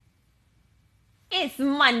It's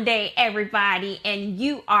Monday, everybody, and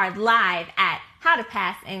you are live at How to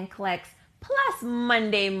Pass NCLEX plus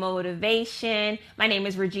Monday Motivation. My name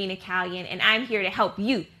is Regina Callion, and I'm here to help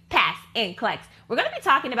you pass NCLEX. We're going to be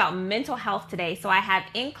talking about mental health today, so I have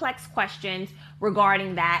NCLEX questions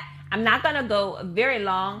regarding that. I'm not going to go very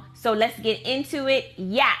long, so let's get into it.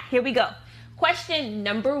 Yeah, here we go. Question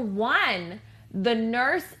number 1. The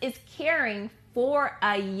nurse is caring for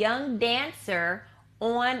a young dancer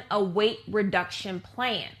on a weight reduction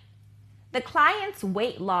plan. The client's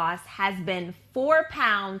weight loss has been 4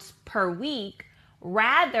 pounds per week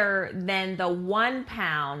rather than the 1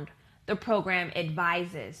 pound the program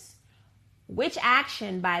advises. Which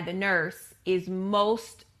action by the nurse is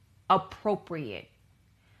most appropriate?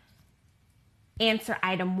 Answer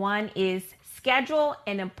item 1 is schedule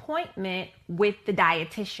an appointment with the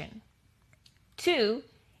dietitian. 2,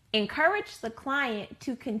 encourage the client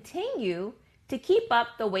to continue to keep up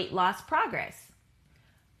the weight loss progress.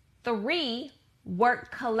 3, work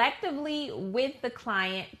collectively with the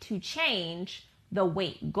client to change the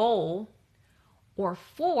weight goal. Or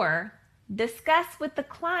 4, discuss with the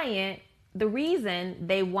client the reason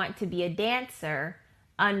they want to be a dancer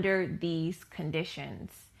under these conditions.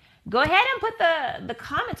 Go ahead and put the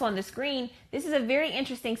comments on the screen. This is a very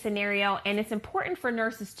interesting scenario, and it's important for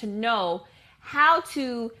nurses to know how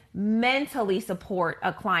to mentally support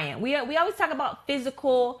a client. We always talk about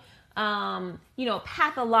physical,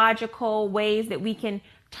 pathological ways that we can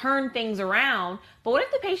turn things around. But what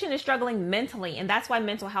if the patient is struggling mentally? And that's why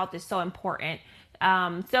mental health is so important.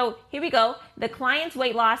 So here we go. The client's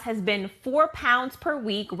weight loss has been 4 pounds per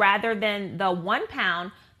week rather than the 1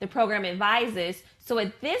 pound the program advises. So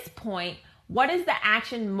at this point, what is the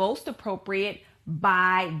action most appropriate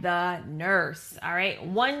by the nurse? All right,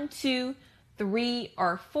 1, 2, 3,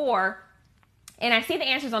 or 4. And I see the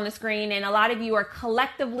answers on the screen, and a lot of you are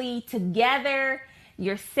collectively together.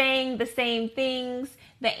 You're saying the same things.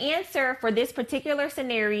 The answer for this particular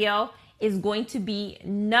scenario is going to be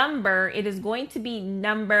number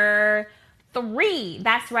 3.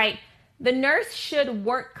 That's right. The nurse should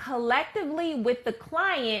work collectively with the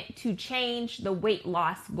client to change the weight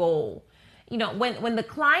loss goal. When the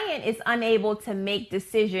client is unable to make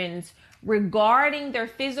decisions regarding their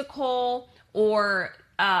physical or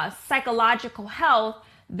psychological health,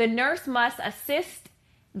 the nurse must assist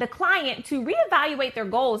the client to reevaluate their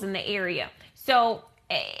goals in the area. So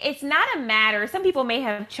it's not a matter, some people may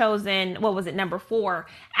have chosen, number 4,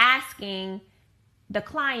 asking the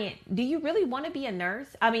client, do you really want to be a nurse?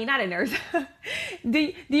 I mean, not a nurse.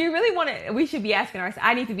 do you really want to, we should be asking ourselves,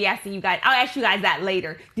 I need to be asking you guys, I'll ask you guys that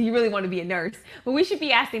later. Do you really want to be a nurse? But we should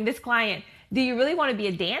be asking this client, do you really want to be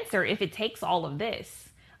a dancer if it takes all of this?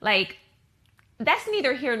 Like, that's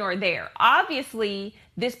neither here nor there. Obviously,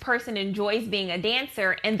 this person enjoys being a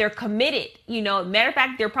dancer and they're committed. Matter of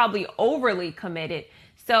fact, they're probably overly committed.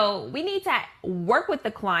 So we need to work with the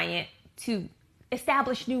client to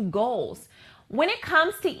establish new goals. When it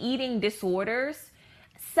comes to eating disorders,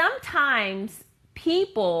 sometimes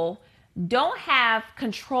people don't have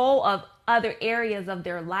control of other areas of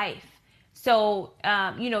their life. So,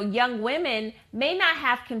 young women may not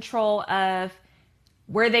have control of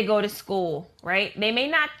where they go to school, right? They may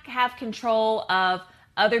not have control of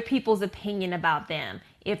other people's opinion about them,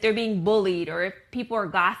 if they're being bullied or if people are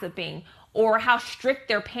gossiping or how strict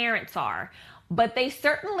their parents are. But they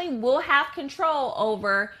certainly will have control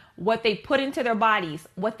over what they put into their bodies,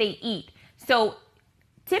 what they eat. So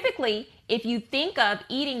typically, if you think of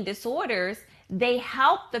eating disorders, they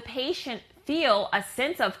help the patient feel a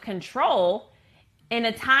sense of control in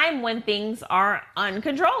a time when things are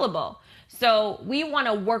uncontrollable. So we want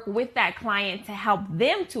to work with that client to help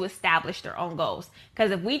them to establish their own goals.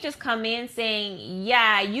 Because if we just come in saying,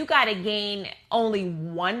 yeah, you got to gain only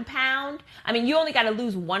 1 pound. You only got to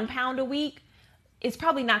lose 1 pound a week. It's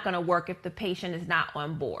probably not going to work if the patient is not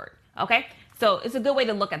on board. Okay. So it's a good way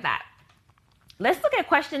to look at that. Let's look at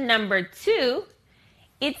question number 2.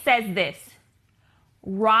 It says this: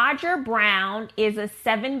 Roger Brown is a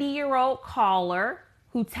 70-year-old caller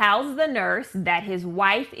who tells the nurse that his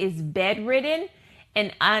wife is bedridden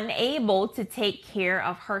and unable to take care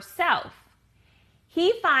of herself.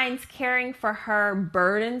 He finds caring for her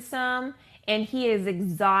burdensome and he is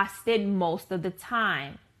exhausted most of the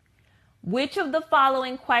time. Which of the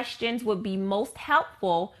following questions would be most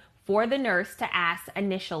helpful for the nurse to ask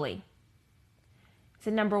initially?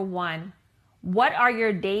 So number 1, what are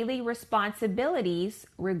your daily responsibilities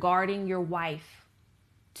regarding your wife?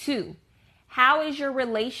 2, how is your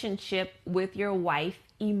relationship with your wife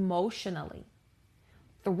emotionally?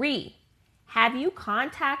 3, have you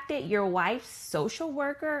contacted your wife's social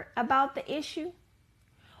worker about the issue?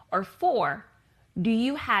 Or 4, Do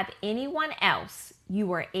you have anyone else you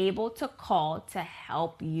were able to call to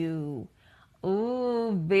help you?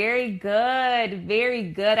 Ooh, very good. Very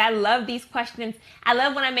good. I love these questions. I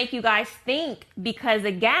love when I make you guys think because,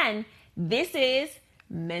 again, this is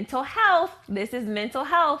mental health. This is mental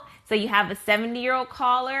health. So you have a 70-year-old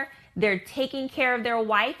caller. They're taking care of their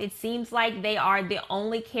wife. It seems like they are the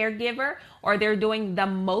only caregiver or they're doing the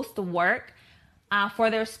most work for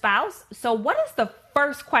their spouse. So, what is the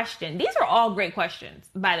first question? These are all great questions,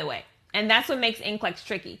 by the way. And that's what makes NCLEX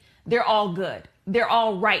tricky. They're all good, they're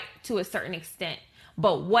all right to a certain extent.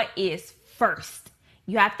 But what is first?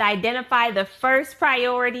 You have to identify the first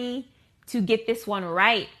priority to get this one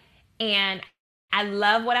right. And I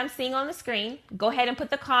love what I'm seeing on the screen. Go ahead and put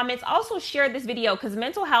the comments. Also share this video because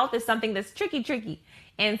mental health is something that's tricky.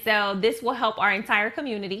 And so this will help our entire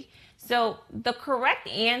community. So the correct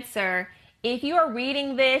answer, if you are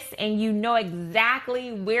reading this and you know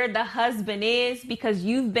exactly where the husband is because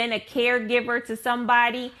you've been a caregiver to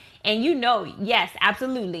somebody and you know, yes,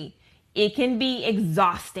 absolutely, it can be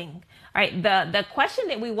exhausting. All right, the question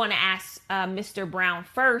that we want to ask Mr. Brown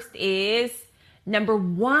first is number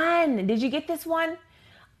one. Did you get this one?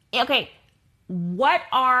 Okay, what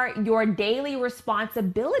are your daily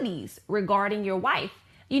responsibilities regarding your wife?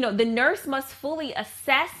 You know, the nurse must fully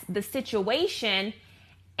assess the situation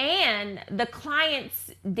and the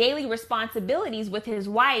client's daily responsibilities with his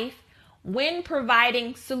wife when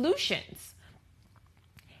providing solutions.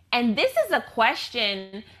 And this is a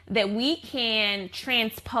question that we can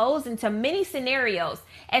transpose into many scenarios,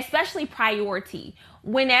 especially priority.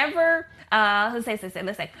 Whenever, let's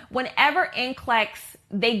say, whenever NCLEX,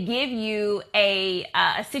 they give you a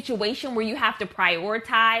situation where you have to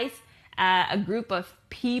prioritize a group of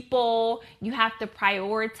people, you have to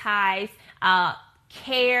prioritize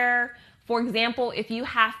care. For example, if you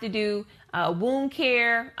have to do wound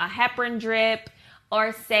care, a heparin drip,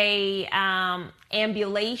 or say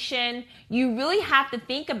ambulation, you really have to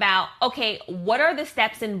think about, okay, what are the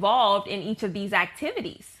steps involved in each of these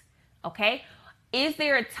activities? Okay, is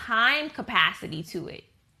there a time capacity to it,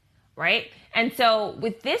 right? And so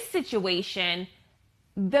with this situation,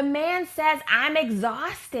 the man says, I'm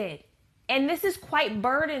exhausted, and this is quite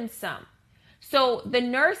burdensome. So the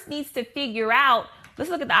nurse needs to figure out, let's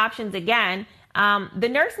look at the options again. The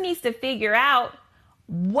nurse needs to figure out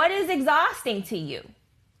what is exhausting to you,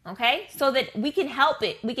 okay? So that we can help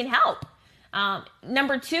it. We can help.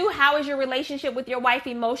 Number two, how is your relationship with your wife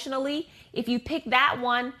emotionally? If you pick that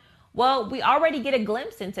one, well, we already get a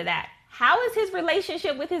glimpse into that. How is his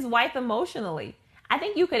relationship with his wife emotionally? I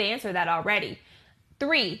think you could answer that already.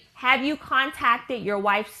 Three, have you contacted your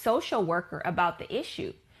wife's social worker about the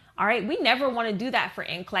issue? All right, we never want to do that for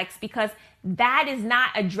NCLEX because that is not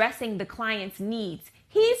addressing the client's needs.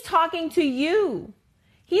 He's talking to you.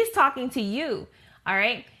 He's talking to you. All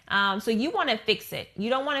right. So you want to fix it. You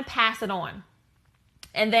don't want to pass it on.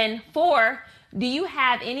 And then four, do you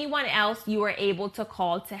have anyone else you are able to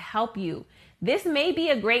call to help you? This may be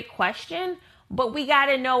a great question, but we got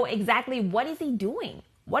to know exactly what is he doing?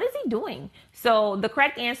 What is he doing? So the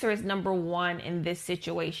correct answer is number one in this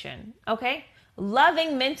situation. Okay.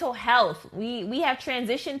 Loving mental health. We have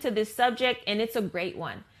transitioned to this subject and it's a great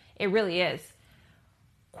one. It really is.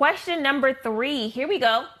 Question number three. Here we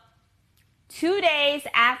go. 2 days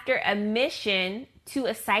after admission to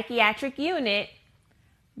a psychiatric unit,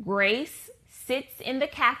 Grace sits in the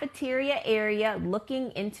cafeteria area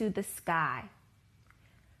looking into the sky.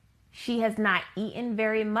 She has not eaten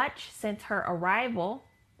very much since her arrival.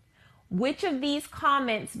 Which of these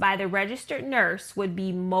comments by the registered nurse would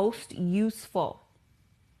be most useful?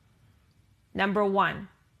 Number one,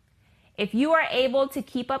 if you are able to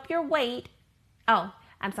keep up your weight. Oh,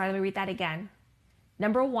 I'm sorry, let me read that again.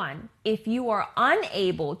 Number one, if you are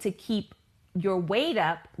unable to keep your weight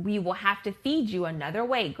up, we will have to feed you another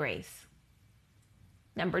way, Grace.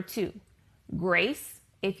 Number two, Grace,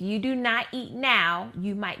 if you do not eat now,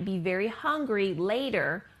 you might be very hungry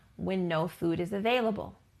later when no food is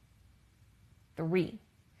available. 3,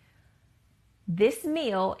 this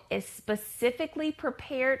meal is specifically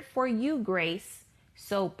prepared for you, Grace,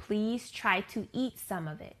 so please try to eat some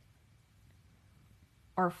of it.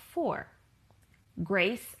 Or 4,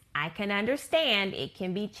 Grace, I can understand it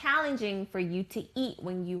can be challenging for you to eat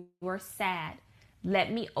when you are sad.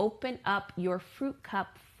 Let me open up your fruit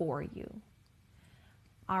cup for you.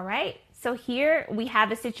 All right, so here we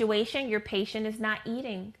have a situation. Your patient is not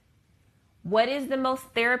eating. What is the most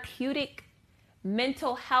therapeutic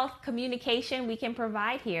mental health communication we can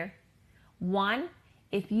provide here? 1,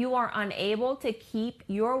 if you are unable to keep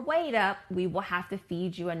your weight up, we will have to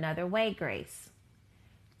feed you another way, Grace.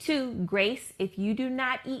 2, Grace, if you do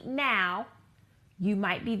not eat now, You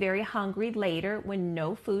might be very hungry later when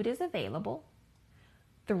no food is available.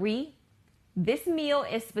 3, this meal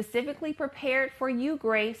is specifically prepared for you,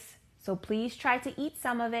 Grace, so please try to eat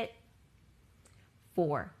some of it.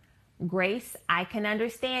 4, Grace, I can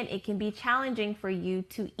understand it can be challenging for you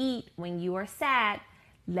to eat when you are sad.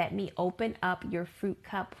 Let me open up your fruit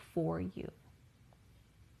cup for you.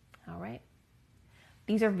 All right.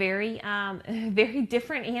 These are very, very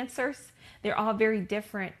different answers. They're all very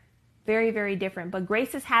different, very, very different. But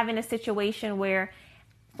Grace is having a situation where,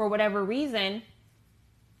 for whatever reason,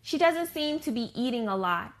 she doesn't seem to be eating a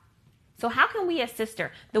lot. So how can we assist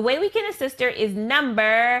her? The way we can assist her is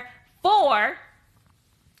number 4.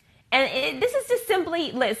 And this is just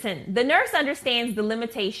simply, listen, the nurse understands the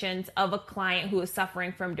limitations of a client who is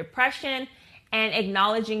suffering from depression and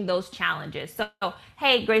acknowledging those challenges. So,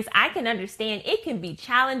 hey, Grace, I can understand it can be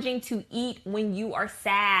challenging to eat when you are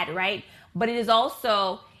sad, right? But it is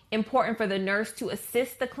also important for the nurse to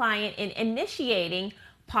assist the client in initiating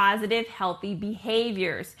positive, healthy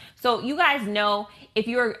behaviors. So you guys know, if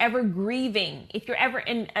you're ever grieving, if you're ever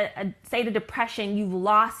in a state of depression, you've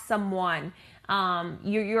lost someone,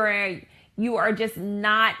 you are just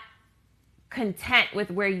not content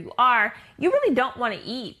with where you are, you really don't want to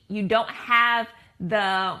eat. You don't have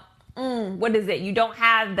the you don't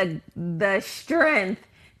have the strength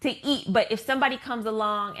to eat. But if somebody comes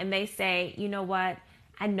along and they say, you know what,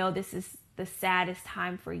 I know this is the saddest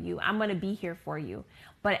time for you, I'm going to be here for you,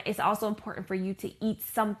 but it's also important for you to eat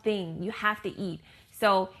something. You have to eat.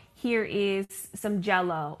 So here is some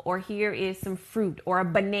Jell-O, or here is some fruit, or a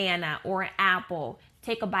banana, or an apple.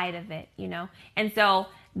 Take a bite of it, you know? And so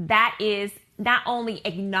that is not only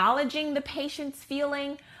acknowledging the patient's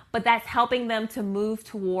feeling, but that's helping them to move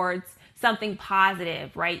towards something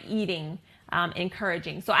positive, right? Eating,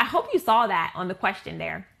 encouraging. So I hope you saw that on the question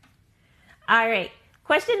there. All right.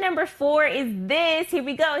 Question number 4 is this. Here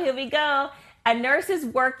we go. A nurse is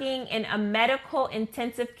working in a medical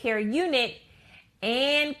intensive care unit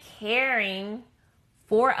and caring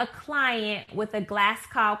for a client with a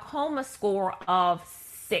Glasgow Coma score of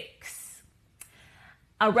 6.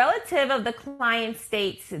 A relative of the client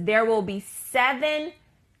states there will be 7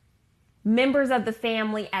 members of the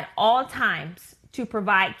family at all times to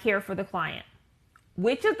provide care for the client.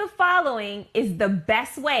 Which of the following is the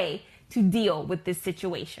best way to deal with this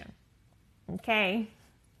situation? Okay.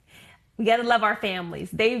 We got to love our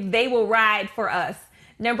families. They will ride for us.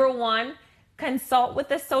 Number 1, consult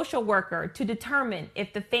with a social worker to determine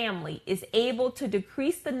if the family is able to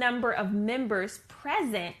decrease the number of members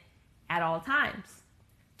present at all times.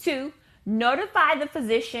 2, notify the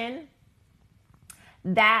physician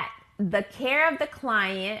that the care of the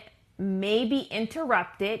client may be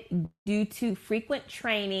interrupted due to frequent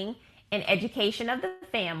training and education of the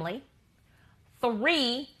family.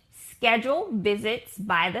 3, schedule visits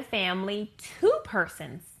by the family 2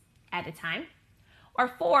 persons at a time. Or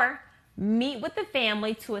 4, meet with the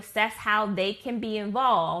family to assess how they can be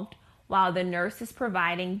involved while the nurse is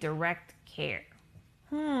providing direct care.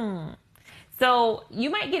 So you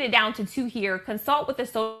might get it down to 2 here. Consult with a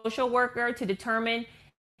social worker to determine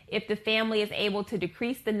if the family is able to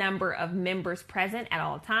decrease the number of members present at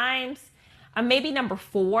all times. Or maybe number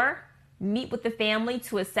 4, meet with the family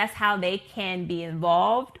to assess how they can be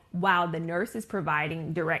involved while the nurse is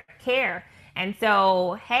providing direct care. And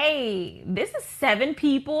so, hey, this is 7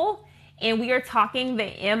 people, and we are talking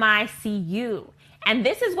the MICU. And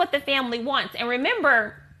this is what the family wants. And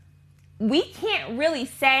remember, we can't really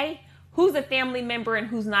say who's a family member and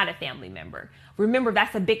who's not a family member. Remember,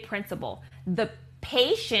 that's a big principle. The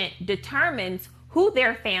patient determines who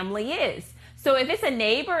their family is. So if it's a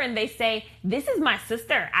neighbor and they say, this is my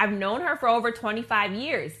sister, I've known her for over 25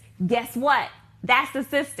 years, guess what? That's the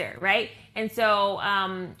sister, right? And so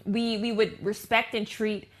we would respect and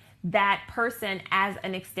treat that person as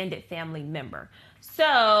an extended family member.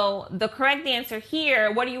 So the correct answer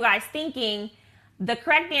here, what are you guys thinking? The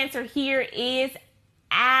correct answer here is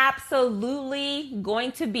absolutely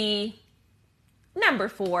going to be number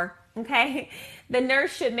 4, okay? The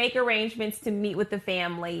nurse should make arrangements to meet with the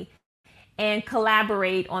family and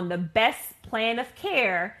collaborate on the best plan of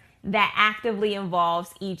care that actively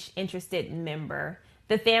involves each interested member.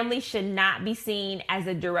 The family should not be seen as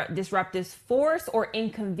a disruptive force or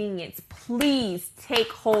inconvenience. Please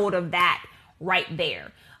take hold of that right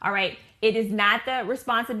there. All right. It is not the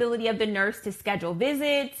responsibility of the nurse to schedule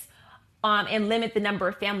visits and limit the number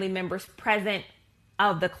of family members present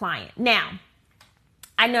of the client. Now,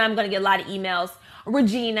 I know I'm going to get a lot of emails,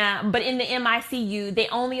 Regina, but in the MICU, they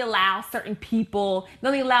only allow certain people. They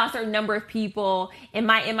only allow a certain number of people. In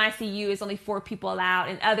my MICU, it's only 4 people allowed.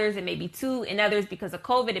 In others, it may be 2. In others, because of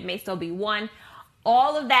COVID, it may still be 1.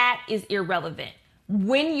 All of that is irrelevant.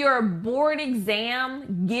 When your board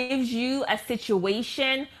exam gives you a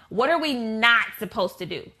situation, what are we not supposed to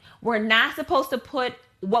do? We're not supposed to put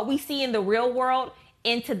what we see in the real world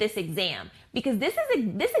into this exam, because this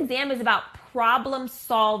exam is about problem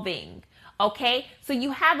solving. Okay? So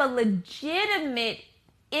you have a legitimate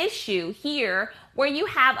issue here where you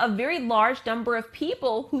have a very large number of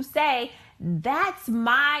people who say, that's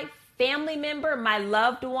my family member, my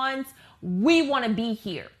loved ones, we want to be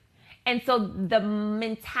here. And so the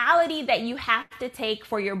mentality that you have to take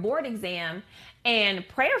for your board exam and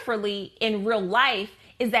prayerfully in real life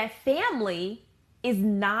is that family is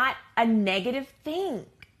not a negative thing.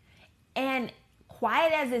 And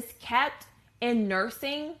quiet as it's kept in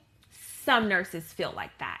nursing, some nurses feel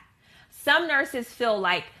like that. Some nurses feel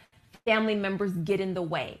like family members get in the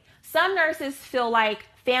way. Some nurses feel like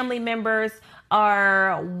family members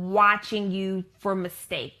are watching you for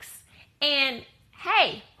mistakes. And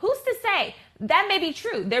hey, who's to say? That may be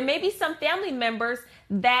true. There may be some family members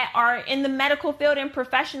that are in the medical field and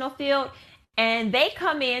professional field, and they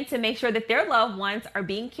come in to make sure that their loved ones are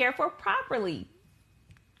being cared for properly.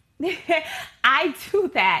 I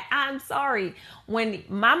do that. I'm sorry. When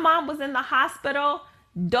my mom was in the hospital,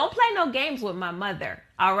 don't play no games with my mother.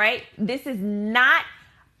 All right. This is not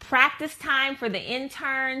practice time for the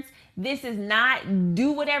interns. This is not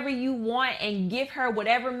do whatever you want and give her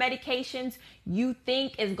whatever medications you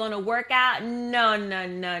think is going to work out. No, no,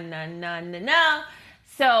 no, no, no, no, no.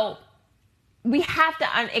 So we have to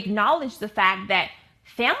acknowledge the fact that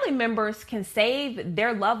family members can save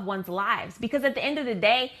their loved ones' lives, because at the end of the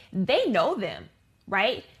day, they know them,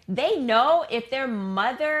 right? They know if their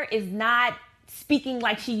mother is not speaking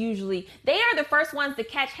like she usually, they are the first ones to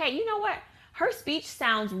catch, hey, you know what? Her speech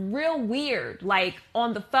sounds real weird, like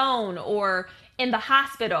on the phone or in the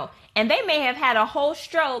hospital. And they may have had a whole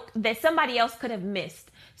stroke that somebody else could have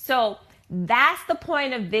missed. So that's the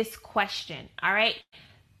point of this question, all right?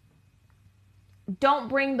 Don't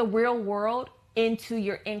bring the real world into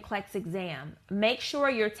your NCLEX exam. Make sure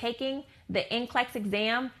you're taking the NCLEX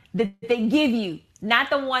exam that they give you, not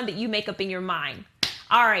the one that you make up in your mind.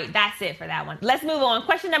 All right, that's it for that one. Let's move on.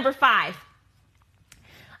 Question number 5.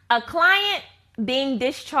 A client being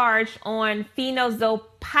discharged on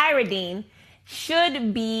phenazopyridine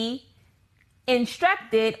should be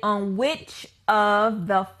instructed on which of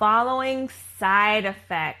the following side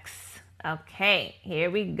effects. Okay, here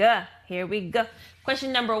we go. Here we go.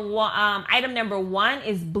 Question number 1, item number 1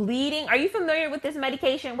 is bleeding. Are you familiar with this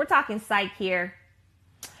medication? We're talking psych here.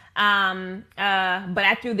 But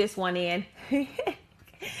I threw this one in.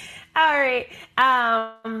 All right.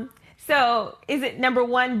 So is it number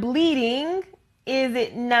 1, bleeding? Is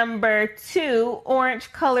it number 2,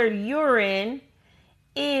 orange colored urine?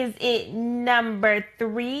 Is it number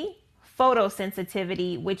 3,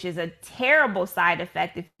 photosensitivity, which is a terrible side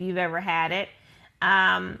effect if you've ever had it?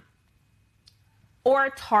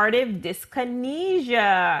 Or tardive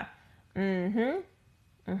dyskinesia?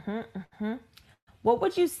 What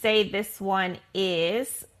would you say this one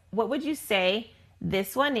is? What would you say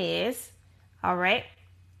this one is? All right.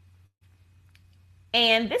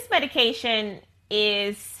 And this medication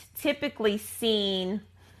is typically seen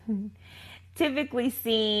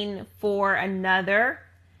for another.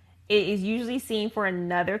 It is usually seen for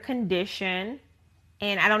another condition.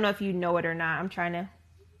 And I don't know if you know it or not. I'm trying to.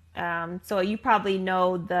 So you probably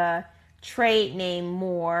know the trade name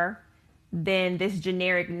more than this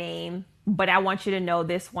generic name, but I want you to know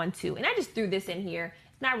this one too. And I just threw this in here.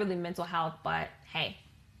 It's not really mental health, but hey,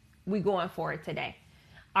 we going for it today.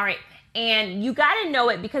 All right. And you got to know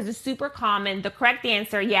it because it's super common. The correct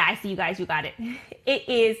answer, yeah, I see you guys, you got it. It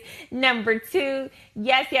is number 2.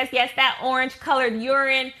 Yes, yes, yes. That orange colored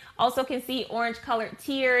urine. Also can see orange colored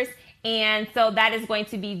tears. And so that is going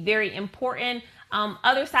to be very important.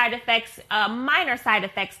 Other side effects, minor side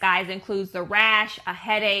effects, guys, includes the rash, a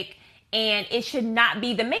headache, and it should not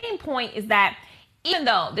be. The main point is that even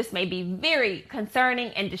though this may be very concerning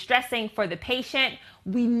and distressing for the patient,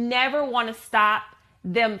 we never want to stop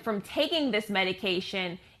them from taking this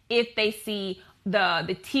medication if they see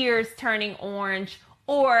the tears turning orange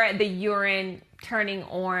or the urine turning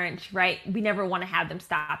orange, right? We never want to have them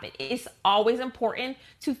stop it. It's always important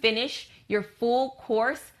to finish your full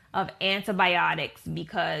course of antibiotics,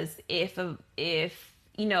 because if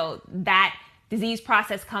you know that disease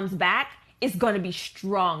process comes back, it's going to be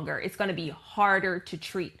stronger. It's going to be harder to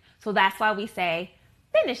treat. So that's why we say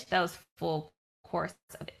finish those full course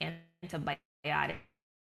of antibiotics.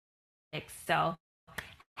 So,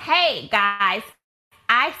 hey guys,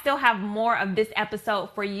 I still have more of this episode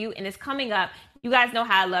for you, and it's coming up You guys know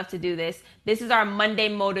how I love to do this. This is our Monday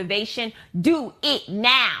motivation. Do it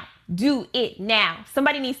now. Do it now.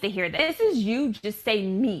 Somebody needs to hear this. This is you, just say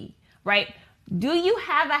me, right? Do you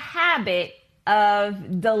have a habit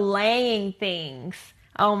of delaying things?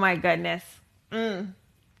 Oh my goodness.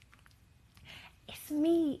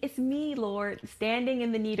 It's me, Lord, standing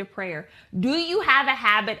in the need of prayer. Do you have a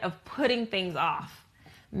habit of putting things off?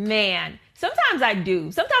 Man, sometimes I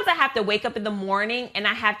do. Sometimes I have to wake up in the morning and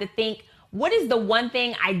I have to think, what is the one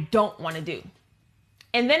thing I don't want to do?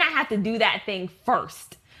 And then I have to do that thing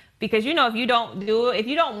first. Because, you know, if you don't do it, if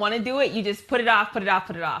you don't want to do it, you just put it off, put it off,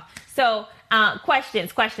 put it off. So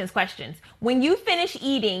questions. When you finish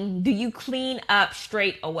eating, do you clean up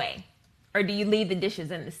straight away? Or do you leave the dishes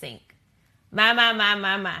in the sink?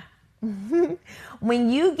 My.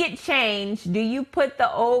 When you get changed, do you put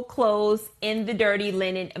the old clothes in the dirty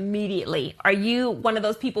linen immediately? Are you one of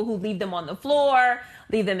those people who leave them on the floor,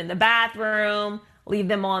 leave them in the bathroom, leave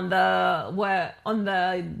them on the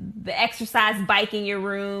exercise bike in your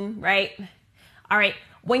room, right? All right.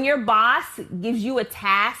 When your boss gives you a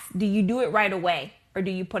task, do you do it right away or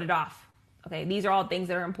do you put it off? Okay, these are all things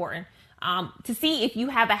that are important to see if you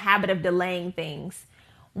have a habit of delaying things.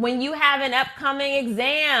 When you have an upcoming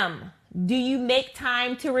exam, do you make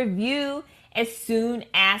time to review as soon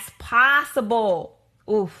as possible?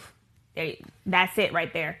 Oof, that's it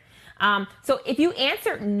right there. So if you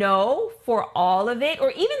answered no for all of it,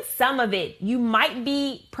 or even some of it, you might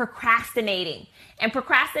be procrastinating. And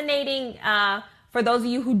procrastinating, for those of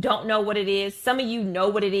you who don't know what it is, some of you know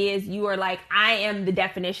what it is. You are like, I am the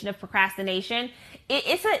definition of procrastination.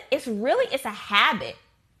 It's a habit.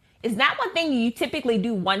 It's not one thing you typically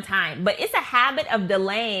do one time, but it's a habit of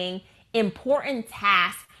delaying important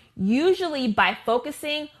tasks, usually by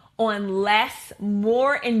focusing on less,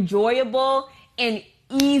 more enjoyable and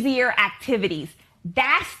easier activities.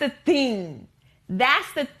 That's the thing.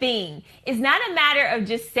 It's not a matter of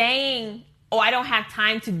just saying, oh, I don't have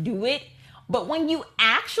time to do it. But when you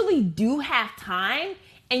actually do have time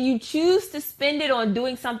and you choose to spend it on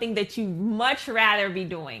doing something that you much rather be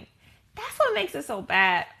doing, that's what makes it so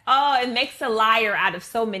bad. Oh, it makes a liar out of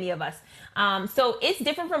so many of us. So it's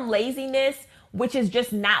different from laziness, which is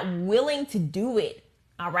just not willing to do it.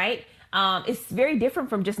 All right. It's very different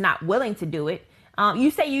from just not willing to do it.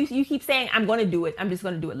 You keep saying, I'm going to do it. I'm just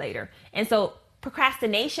going to do it later. And so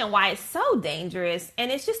procrastination, why it's so dangerous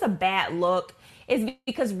and it's just a bad look, is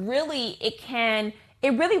because really it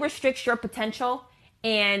really restricts your potential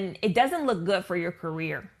and it doesn't look good for your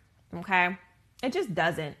career. Okay. It just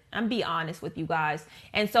doesn't. I'm be honest with you guys.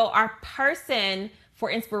 And so our person for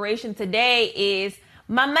inspiration today is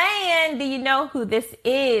my man. Do you know who this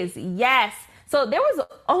is? Yes. So there was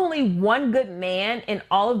only one good man in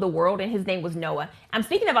all of the world, and his name was Noah. I'm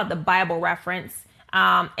speaking about the Bible reference.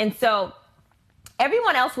 And so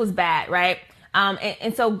everyone else was bad, right?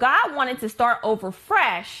 And so God wanted to start over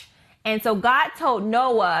fresh. And so God told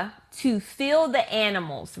Noah to fill the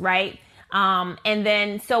animals, right? And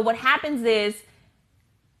then so what happens is,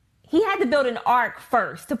 he had to build an ark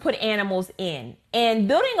first to put animals in. And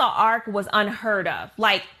building an ark was unheard of.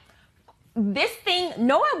 Like this thing,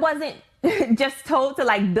 Noah wasn't just told to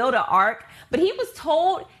like build an ark, but he was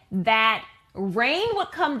told that rain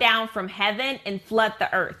would come down from heaven and flood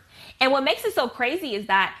the earth. And what makes it so crazy is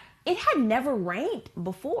that it had never rained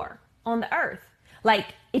before on the earth.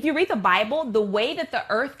 Like if you read the Bible, the way that the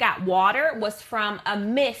earth got water was from a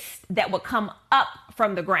mist that would come up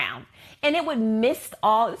from the ground. And it would mist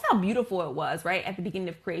this is how beautiful it was, right? At the beginning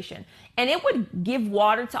of creation. And it would give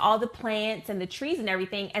water to all the plants and the trees and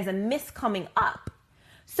everything as a mist coming up.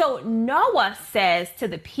 So Noah says to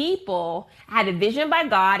the people, I had a vision by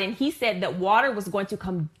God, and he said that water was going to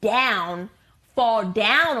come down, fall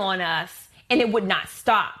down on us, and it would not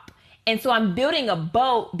stop. And so I'm building a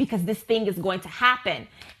boat because this thing is going to happen.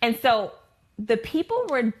 And so the people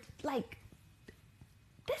were like,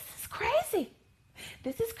 this is crazy.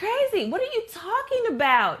 This is crazy. What are you talking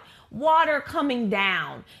about? Water coming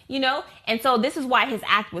down, you know? And so this is why his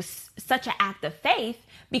act was such an act of faith,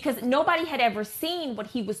 because nobody had ever seen what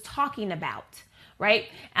he was talking about, right?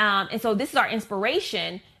 And so this is our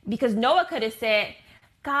inspiration, because Noah could have said,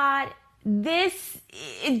 God, let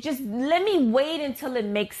me wait until it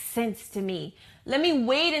makes sense to me. Let me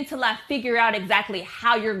wait until I figure out exactly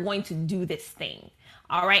how you're going to do this thing.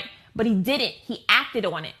 All right. But he didn't. He acted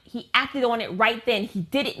on it. He acted on it right then. He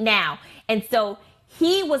did it now. And so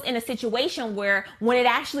he was in a situation where when it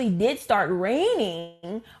actually did start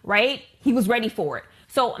raining, right, he was ready for it.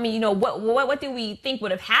 So, I mean, you know, what do we think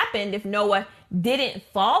would have happened if Noah didn't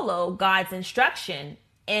follow God's instruction?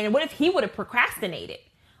 And what if he would have procrastinated?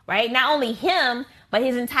 right? Not only him, but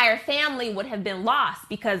his entire family would have been lost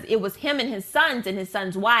because it was him and his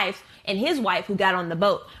son's wives and his wife who got on the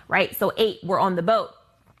boat, right? So 8 were on the boat.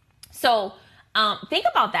 So think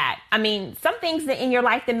about that. I mean, some things that in your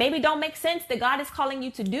life that maybe don't make sense that God is calling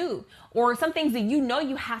you to do, or some things that you know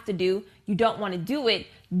you have to do, you don't want to do it.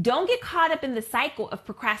 Don't get caught up in the cycle of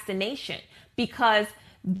procrastination, because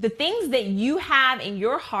the things that you have in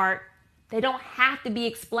your heart, they don't have to be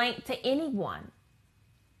explained to anyone.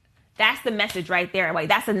 That's the message right there. Wait,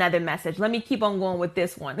 that's another message. Let me keep on going with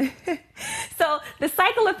this one. So the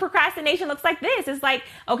cycle of procrastination looks like this. It's like,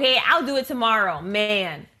 okay, I'll do it tomorrow,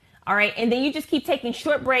 man. All right. And then you just keep taking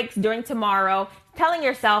short breaks during tomorrow, telling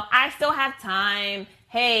yourself, I still have time.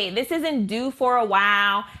 Hey, this isn't due for a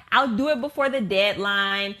while. I'll do it before the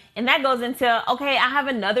deadline. And that goes into, okay, I have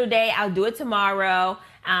another day. I'll do it tomorrow.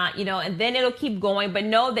 And then it'll keep going. But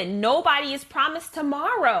know that nobody is promised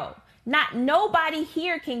tomorrow. Nobody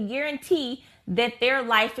here can guarantee that their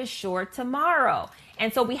life is sure tomorrow.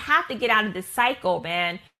 And so we have to get out of this cycle,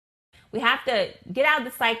 man. We have to get out of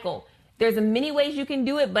the cycle. There's many ways you can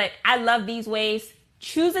do it, but I love these ways.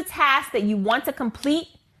 Choose a task that you want to complete.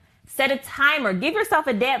 Set a timer. Give yourself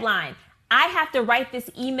a deadline. I have to write this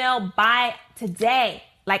email by today.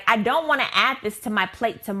 Like, I don't want to add this to my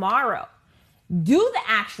plate tomorrow. Do the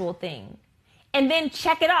actual thing and then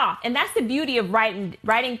check it off. And that's the beauty of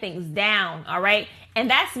writing things down. All right. And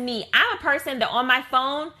that's me. I'm a person that on my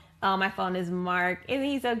phone, oh, my phone is Mark. Isn't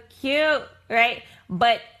he so cute? Right.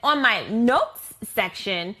 But on my notes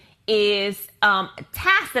section is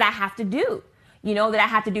tasks that I have to do, that I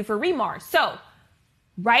have to do for Remar. So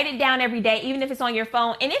write it down every day, even if it's on your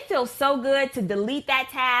phone. And it feels so good to delete that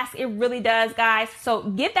task. It really does, guys. So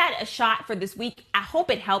give that a shot for this week. I hope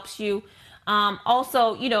it helps you.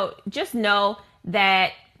 Also, just know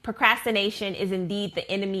that procrastination is indeed the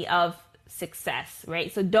enemy of success,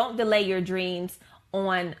 right? So don't delay your dreams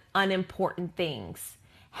on unimportant things.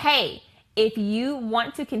 Hey, if you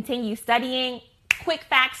want to continue studying, quick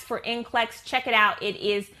facts for NCLEX, check it out. It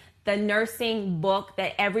is the nursing book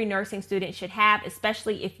that every nursing student should have,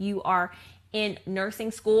 especially if you are in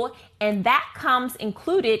nursing school. And that comes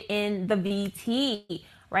included in the VT,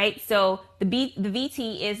 right? So the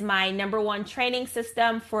VT is my #1 training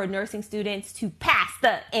system for nursing students to pass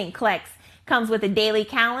the NCLEX. Comes with a daily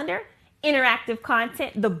calendar, interactive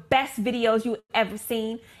content, the best videos you've ever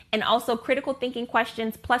seen, and also critical thinking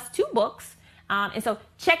questions plus 2 books. And so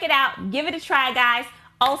check it out. Give it a try, guys.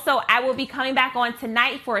 Also, I will be coming back on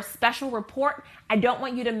tonight for a special report. I don't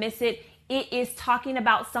want you to miss it. It is talking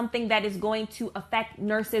about something that is going to affect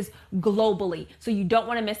nurses globally. So you don't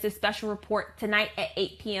want to miss this special report tonight at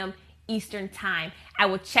 8 p.m. Eastern Time. I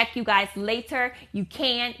will check you guys later. You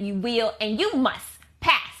can, you will, and you must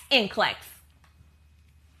pass NCLEX.